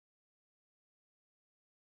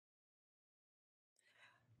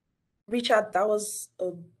Richard, that was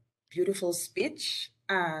a beautiful speech.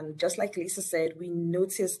 And just like Lisa said, we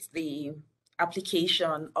noticed the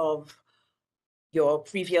application of your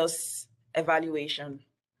previous evaluation.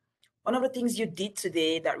 One of the things you did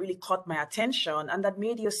today that really caught my attention and that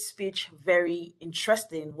made your speech very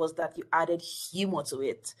interesting was that you added humor to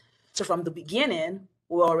it. So from the beginning,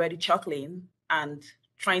 we were already chuckling and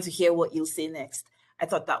trying to hear what you'll say next. I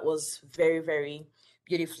thought that was very, very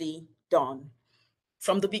beautifully done.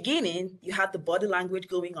 From the beginning, you had the body language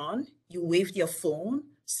going on, you waved your phone.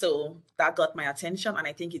 So that got my attention, and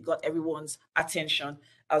I think it got everyone's attention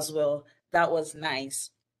as well. That was nice.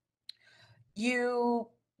 You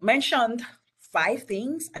mentioned five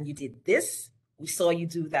things and you did this. We saw you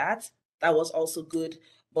do that. That was also good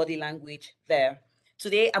body language there.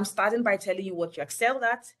 Today, I'm starting by telling you what you excelled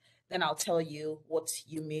at. Then I'll tell you what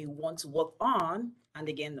you may want to work on. And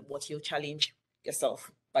again, what you'll challenge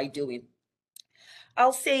yourself by doing.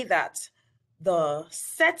 I'll say that the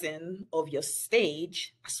setting of your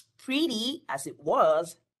stage, as pretty as it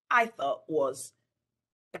was, I thought was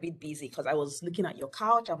a bit busy because I was looking at your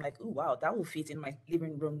couch. I'm like, oh, wow, that will fit in my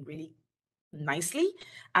living room really nicely.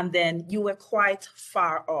 And then you were quite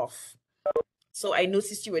far off. So I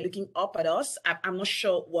noticed you were looking up at us. I'm not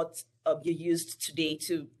sure what you used today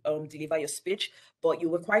to deliver your speech, but you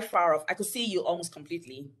were quite far off. I could see you almost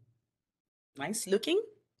completely. Nice looking.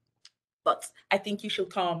 But I think you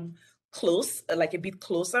should come close, like a bit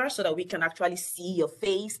closer, so that we can actually see your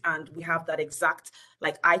face and we have that exact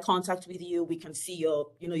like eye contact with you. We can see your,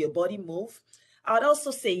 your body move. I would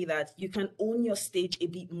also say that you can own your stage a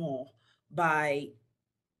bit more by,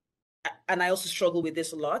 and I also struggle with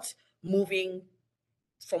this a lot, moving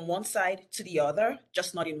from one side to the other,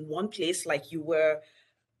 just not in one place like you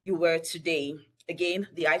were today. Again,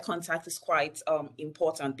 the eye contact is quite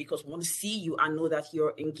important because we want to see you and know that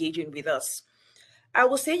you're engaging with us. I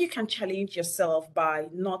will say you can challenge yourself by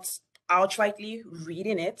not outrightly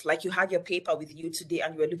reading it, like you had your paper with you today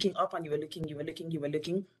and you were looking up and you were looking, you were looking, you were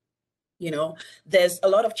looking. There's a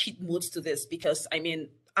lot of cheat modes to this because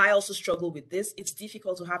I also struggle with this. It's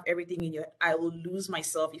difficult to have everything in your, I will lose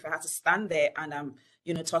myself if I have to stand there and I'm,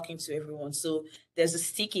 talking to everyone. So there's the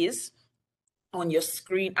stickies on your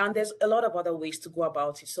screen, and there's a lot of other ways to go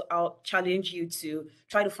about it. So I'll challenge you to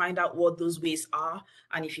try to find out what those ways are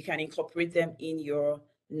and if you can incorporate them in your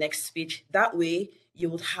next speech. That way you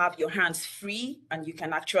will have your hands free and you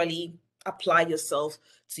can actually apply yourself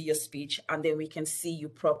to your speech, and then we can see you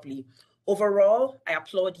properly. Overall, I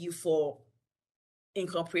applaud you for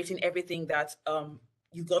incorporating everything that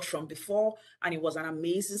you got from before, and it was an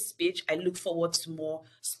amazing speech. I look forward to more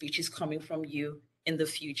speeches coming from you in the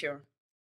future.